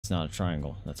It's not a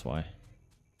triangle, that's why.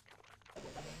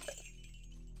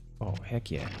 Oh,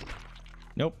 heck yeah.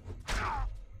 Nope.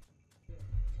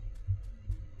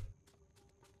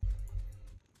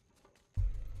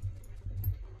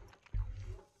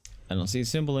 I don't see a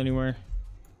symbol anywhere.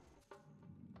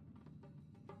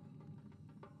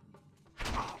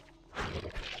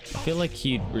 I feel like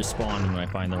he'd respond when I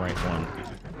find the right one.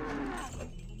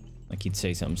 Like he'd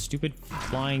say something stupid.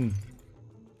 Flying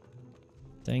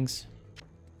things.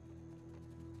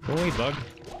 Go away, bug.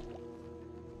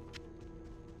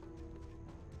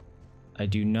 I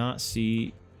do not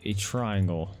see a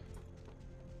triangle.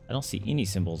 I don't see any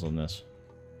symbols on this.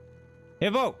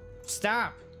 Hippo!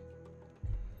 Stop!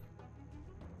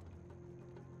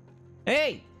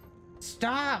 Hey!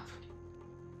 Stop!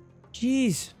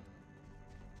 Jeez.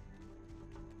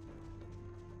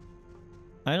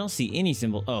 I don't see any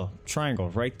symbol. Oh,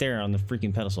 triangle right there on the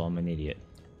freaking pedestal. I'm an idiot.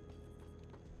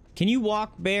 Can you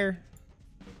walk, bear?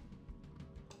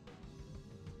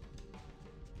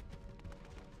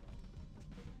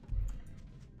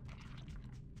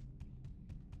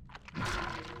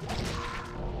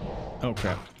 Oh,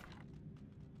 crap.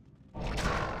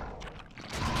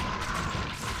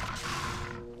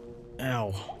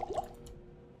 Ow.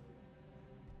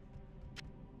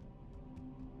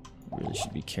 Really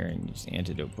should be carrying these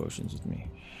antidote potions with me.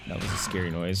 That was a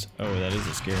scary noise. Oh, that is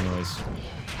a scary noise.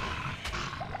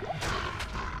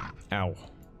 Ow.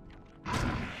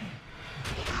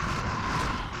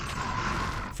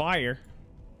 Fire.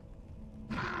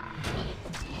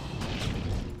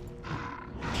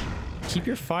 Keep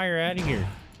your fire out of here.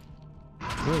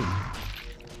 Whoa.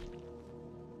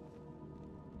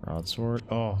 Broadsword.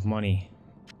 Oh, money.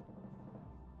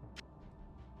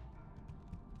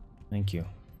 Thank you.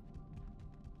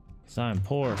 'Cause I'm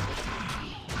poor.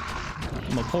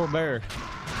 I'm a poor bear.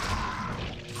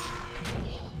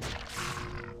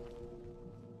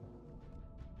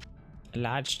 A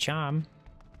large charm.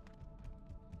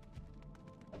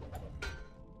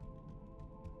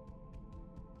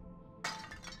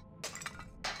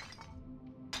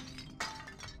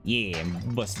 Yeah,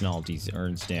 I'm busting all these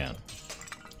urns down.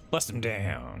 Bust them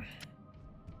down.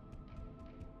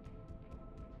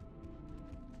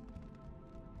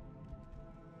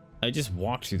 I just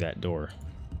walked through that door.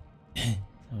 That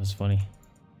was funny.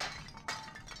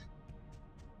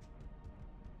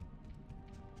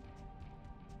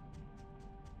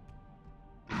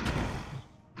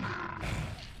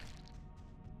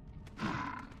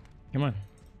 Come on.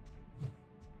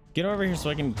 Get over here so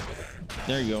I can...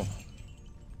 There you go.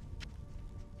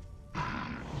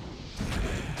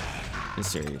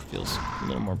 This area feels a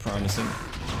little more promising.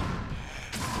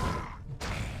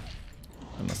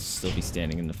 I must still be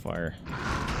standing in the fire.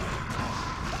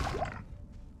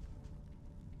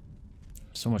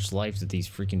 So much life that these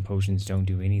freaking potions don't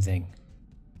do anything.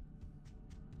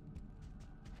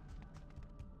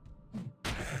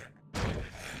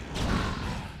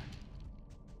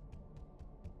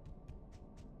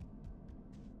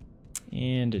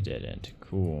 And a dead end.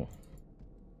 Cool.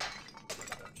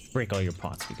 Break all your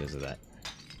pots because of that.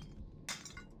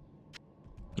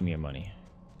 Give me your money.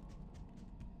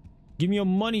 Give me your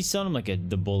money, son. I'm like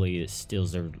the bully that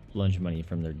steals their lunch money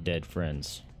from their dead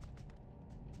friends.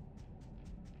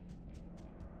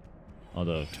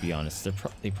 Although, to be honest,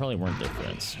 they probably weren't their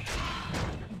friends.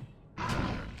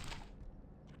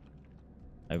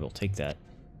 I will take that.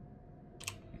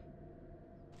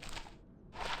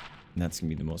 And that's gonna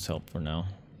be the most help for now.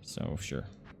 So, sure.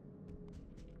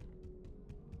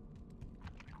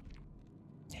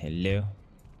 Hello.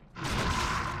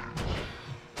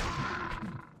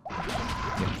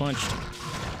 Get punched.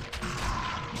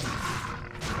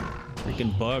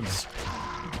 Freaking bugs.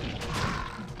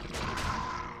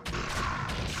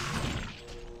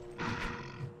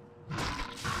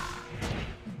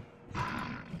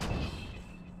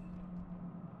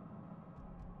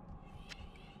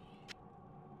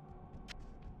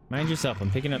 Mind yourself,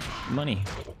 I'm picking up money.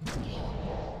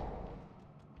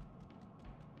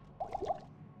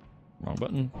 Wrong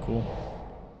button, cool.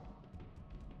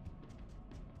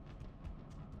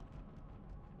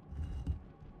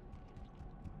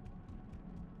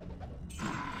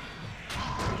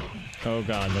 Oh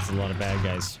god, that's a lot of bad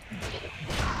guys.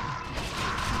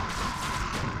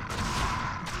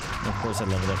 Of course I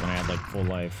leveled up when I had like full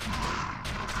life.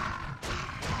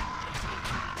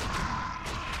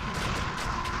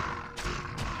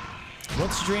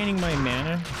 What's draining my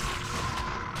mana?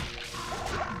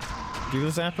 Do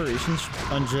those apparitions?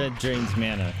 Undead drains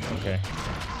mana. Okay.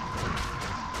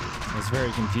 I was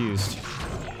very confused.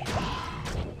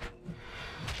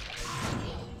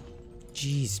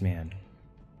 Jeez, man.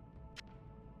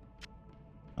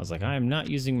 was like, I am not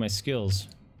using my skills.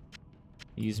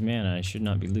 I use mana, I should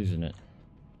not be losing it.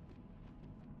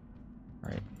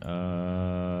 Alright,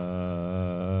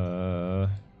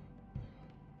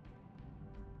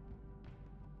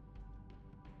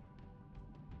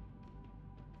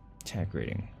 attack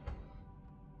rating.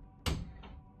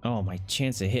 Oh, my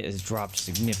chance to hit has dropped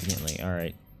significantly.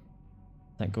 Alright.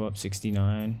 That go up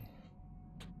 69.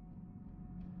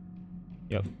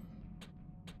 Yep.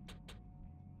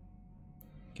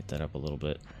 Get that up a little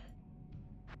bit.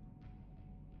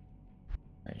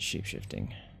 Alright,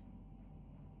 shapeshifting.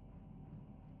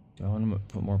 Do I want to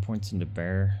put more points into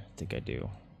bear? I think I do.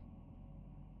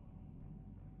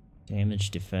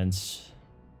 Damage, defense.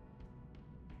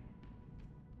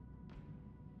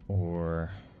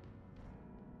 Or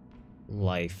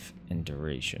life and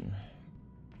duration.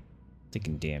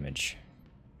 Thinking damage.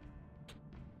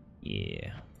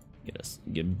 Yeah.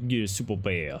 Get a super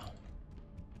bear.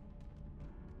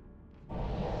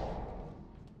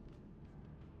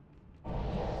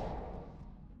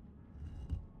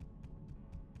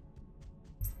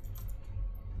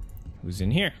 Who's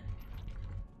in here?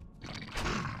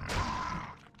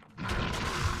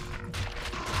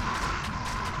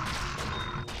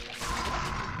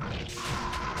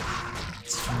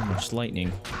 So much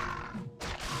lightning.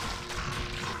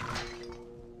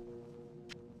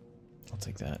 I'll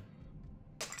take that.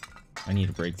 I need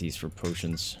to break these for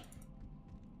potions.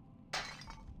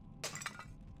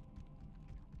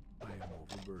 I am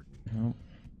overburdened. Nope.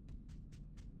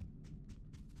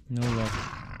 No luck.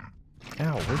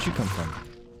 Ow, where'd you come from?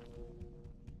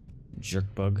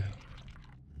 Jerk bug.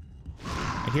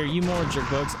 I hear you more, jerk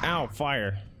bugs. Ow,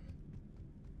 fire.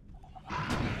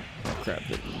 Oh crap,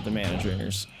 the mana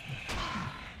drainers.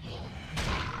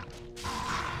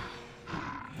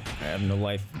 I have no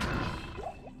life.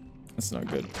 That's not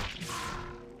good.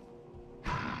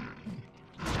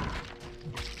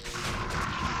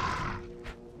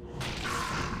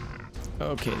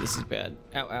 Okay, this is bad.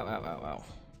 Ow, ow, ow, ow, ow.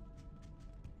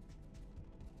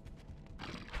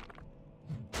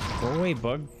 Go away,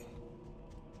 bug.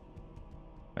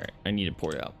 Alright, I need to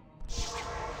pour it out.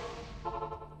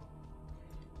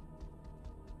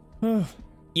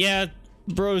 Yeah,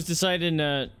 bro's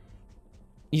decided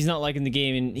he's not liking the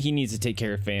game and he needs to take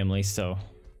care of family, so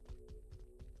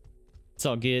it's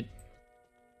all good.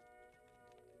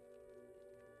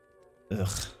 Ugh.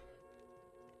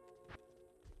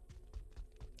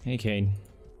 Hey, Kane.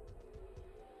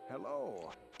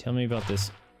 Hello. Tell me about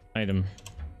this item.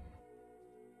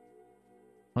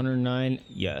 109,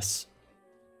 yes.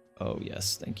 Oh,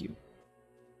 yes, thank you.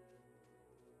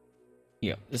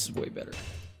 Yeah, this is way better.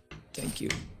 Thank you.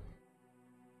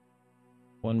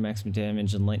 1 maximum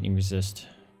damage and lightning resist.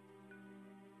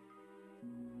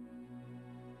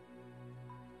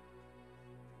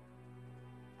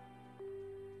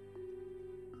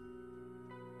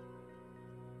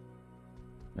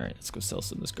 Alright, let's go sell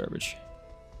some of this garbage.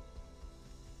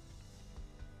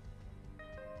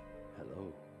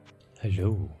 Hello.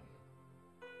 Hello.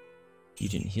 You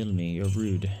didn't heal me, you're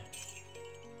rude.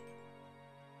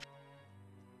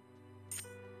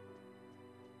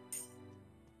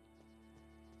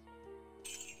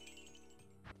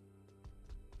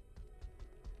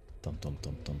 Dum dum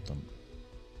dum dum dum.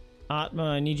 Atma,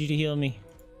 I need you to heal me.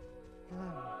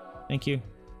 Thank you.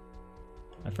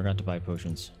 I forgot to buy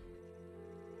potions.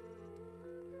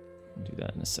 I'll do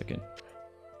that in a second.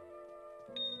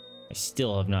 I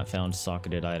still have not found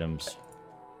socketed items,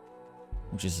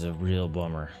 which is a real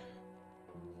bummer.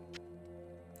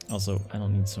 Also, I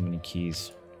don't need so many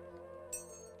keys.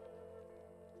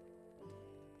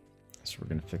 So we're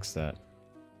gonna fix that.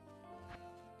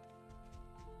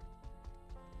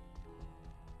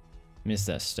 Missed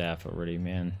that staff already,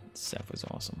 man. The staff was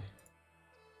awesome.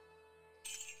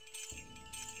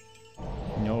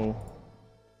 No.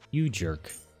 You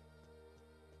jerk.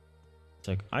 It's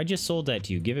like, I just sold that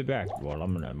to you. Give it back. Well,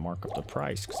 I'm gonna mark up the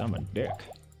price because I'm a dick.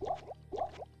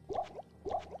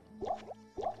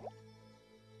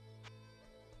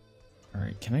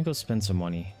 Alright, can I go spend some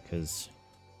money? Because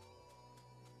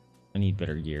I need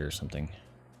better gear or something.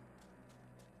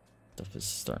 Stuff is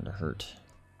starting to hurt.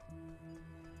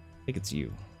 I think it's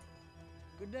you.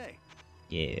 Good day.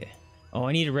 Yeah. Oh,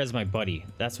 I need to res my buddy.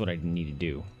 That's what I need to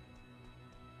do.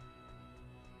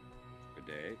 Good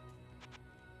day.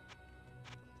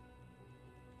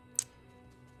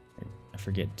 I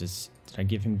forget, did I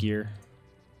give him gear?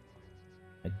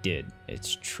 I did.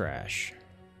 It's trash.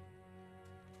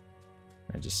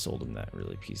 I just sold him that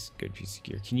really good piece of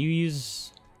gear. Can you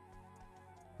use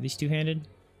these two-handed?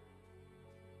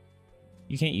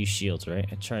 You can't use shields, right?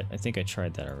 I think I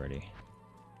tried that already.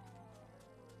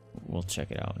 We'll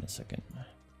check it out in a second.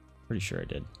 Pretty sure I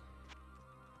did.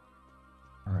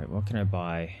 All right, what can I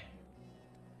buy?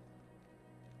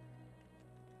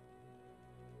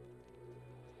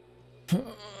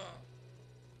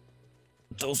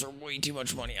 Those are way too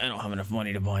much money. I don't have enough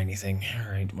money to buy anything.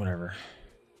 All right, whatever.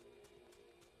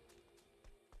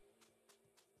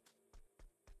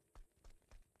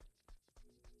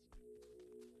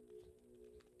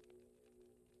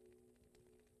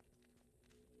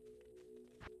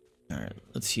 All right,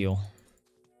 let's heal.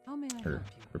 How may I help Or you?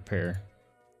 repair.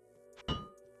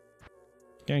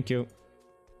 Thank you.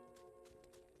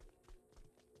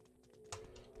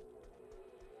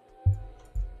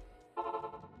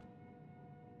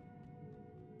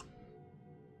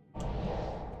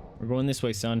 We're going this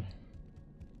way, son.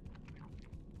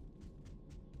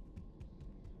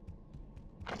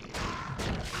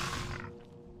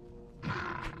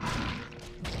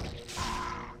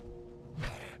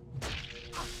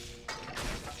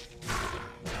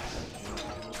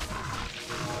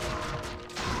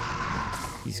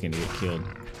 He's gonna get killed.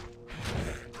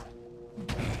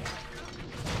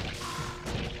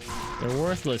 They're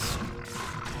worthless.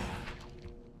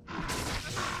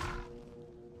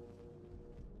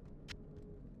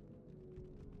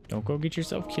 Don't go get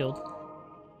yourself killed.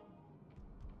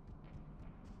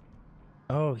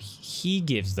 Oh, he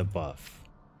gives the buff.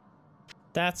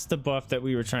 That's the buff that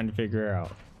we were trying to figure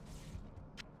out.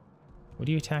 What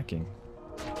are you attacking?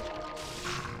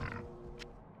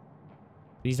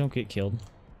 Please don't get killed.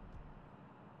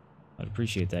 I'd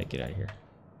appreciate that. Get out of here.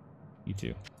 You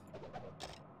too.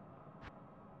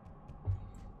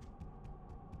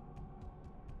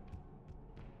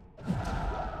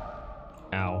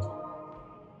 Ow.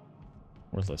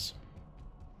 Worthless.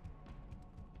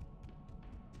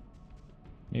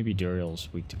 Maybe Duriel's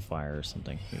weak to fire or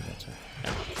something. Maybe that's right.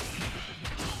 Ow.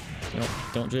 Nope,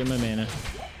 don't drain my mana.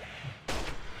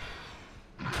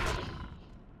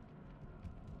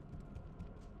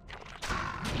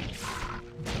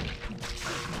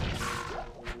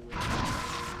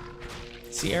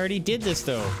 See, I already did this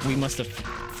though. We must have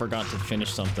forgot to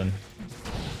finish something.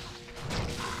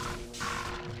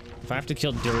 If I have to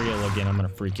kill Duriel again, I'm gonna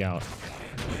freak out.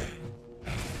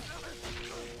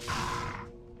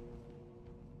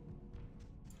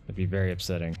 That'd be very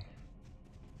upsetting.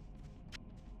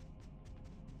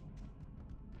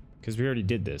 Because we already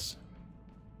did this.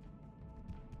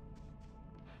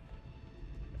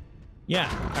 Yeah,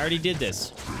 I already did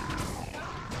this.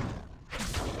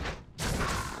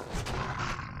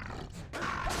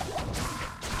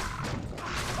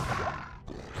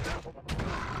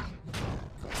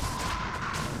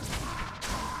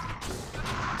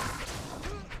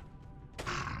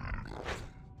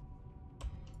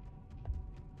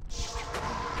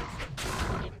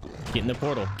 Get in the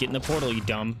portal. Get in the portal, you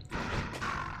dumb.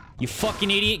 You fucking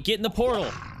idiot. Get in the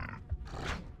portal.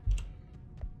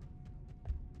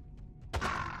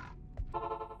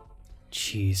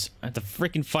 Jeez. I have to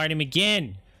freaking fight him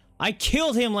again. I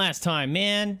killed him last time,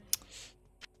 man.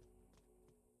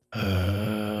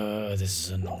 This is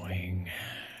annoying.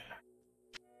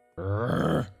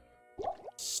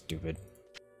 Stupid.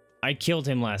 I killed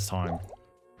him last time.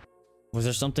 Was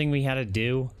there something we had to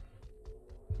do?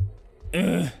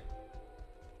 Ugh.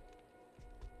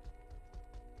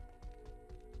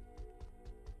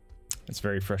 It's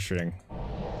very frustrating.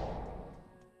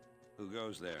 Who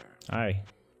goes there? Hi.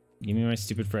 Give me my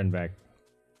stupid friend back.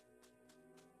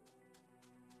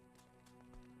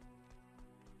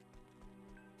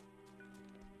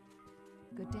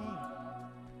 Good day.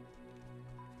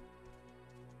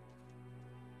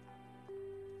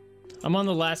 I'm on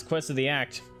the last quest of the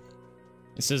act.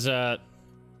 This is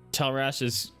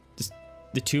Talrasha's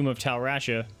the Tomb of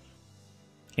Talrasha.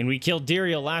 And we killed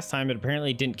Duriel last time, but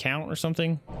apparently it didn't count or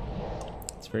something.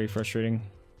 It's very frustrating.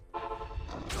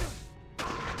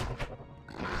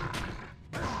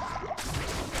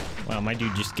 Wow, my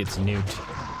dude just gets nuked.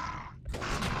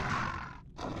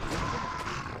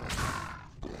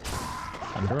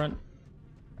 Time to run.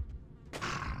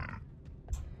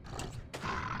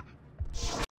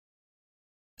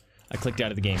 I clicked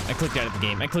out of the game. I clicked out of the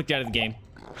game. I clicked out of the game.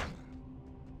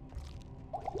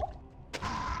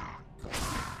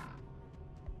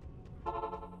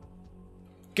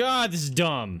 God, this is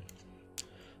dumb.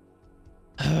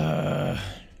 I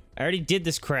already did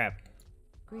this crap.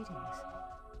 Greetings.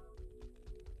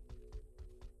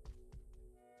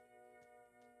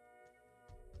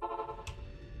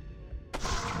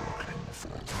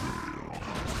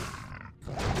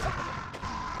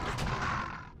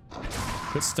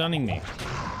 Quit stunning me.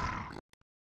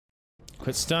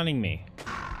 Quit stunning me.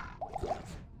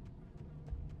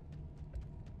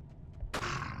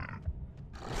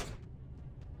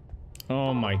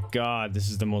 Oh my god, this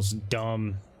is the most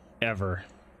dumb ever.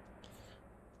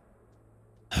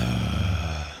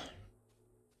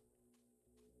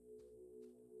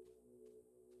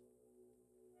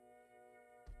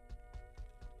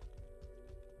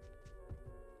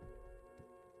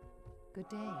 Good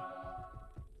day.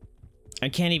 I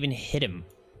can't even hit him.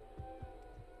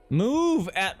 Move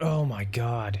at... Oh my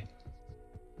god.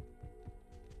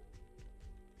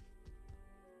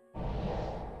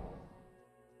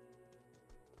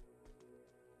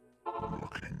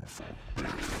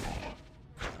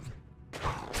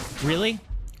 Really?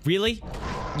 Really?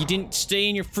 You didn't stay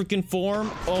in your freaking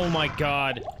form? Oh my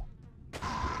god.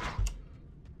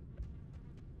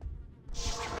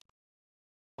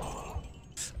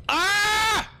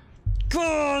 Ah!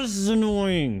 God, this is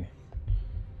annoying.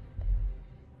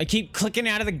 I keep clicking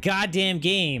out of the goddamn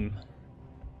game.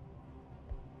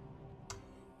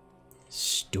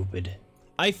 Stupid.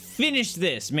 I finished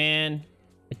this, man.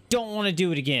 I don't want to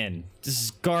do it again. This is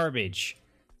garbage.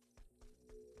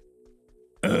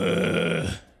 Ugh.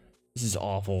 This is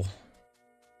awful.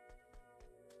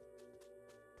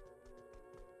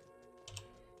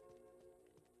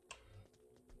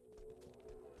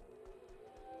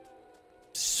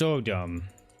 So dumb.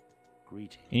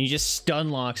 Greeting. And he just stun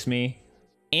locks me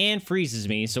and freezes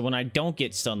me, so when I don't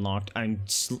get stun locked, I'm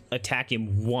attack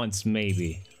him once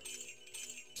maybe.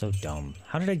 So dumb.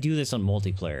 How did I do this on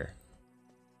multiplayer?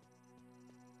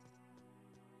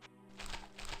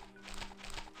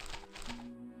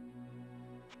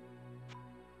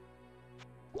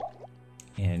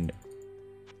 And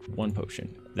 1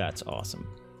 potion. That's awesome.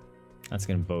 That's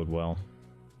gonna bode well.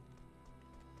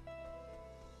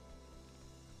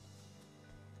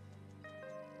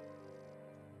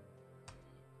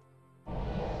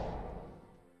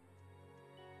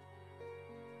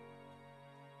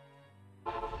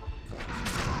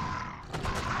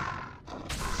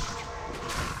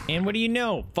 And what do you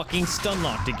know? Fucking stun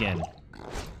locked again.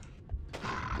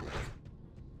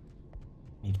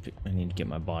 I need to get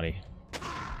my body.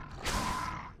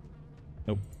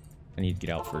 Nope. I need to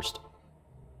get out first.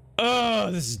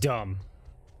 Oh, this is dumb.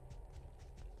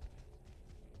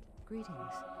 Greetings.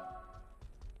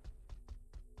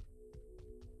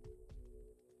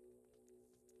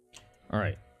 All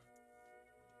right.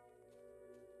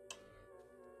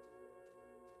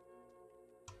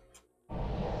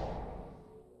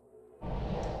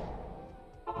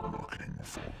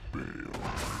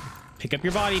 Pick up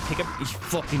your body. Pick up. You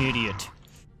fucking idiot.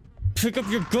 Pick up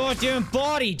your goddamn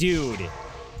body, dude.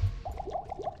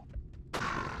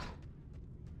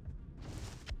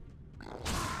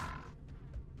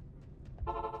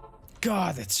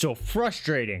 God, that's so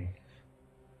frustrating.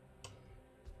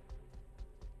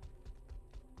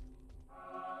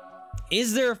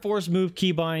 Is there a force move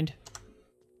keybind?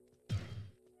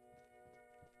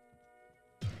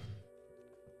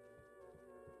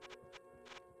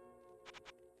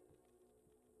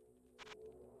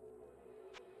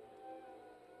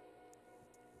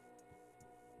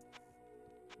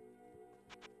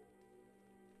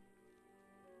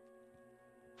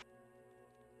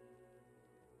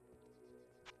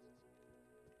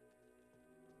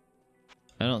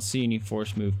 I don't see any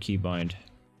force move keybind.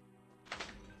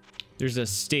 There's a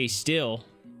stay still.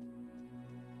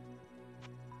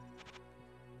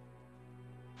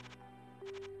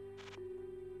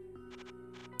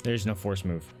 There's no force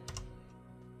move.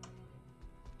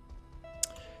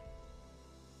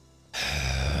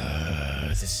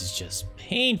 This is just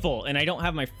painful, and I don't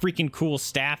have my freaking cool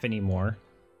staff anymore.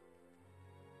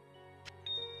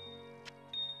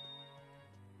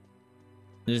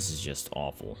 This is just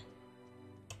awful.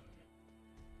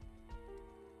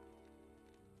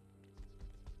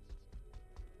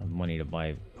 I have money to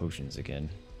buy potions again.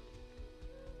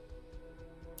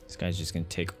 This guy's just gonna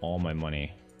take all my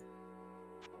money.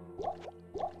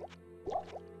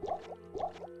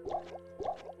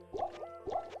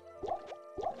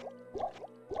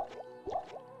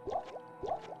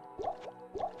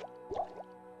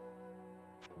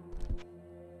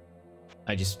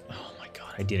 Oh my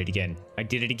god, I did it again. I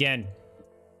did it again.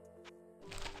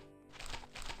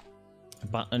 I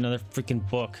bought another freaking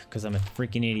book because I'm a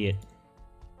freaking idiot.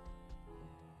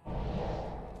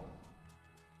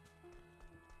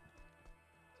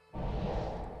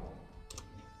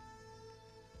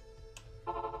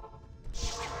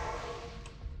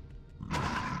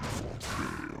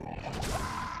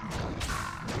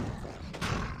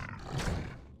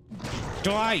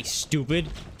 Die, stupid!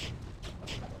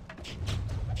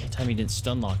 That time he didn't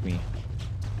stun lock me.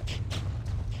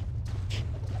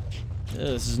 Ugh,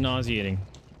 this is nauseating.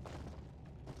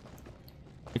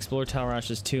 Explore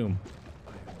Talrash's tomb.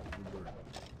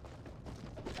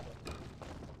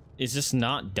 Is this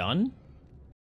not done?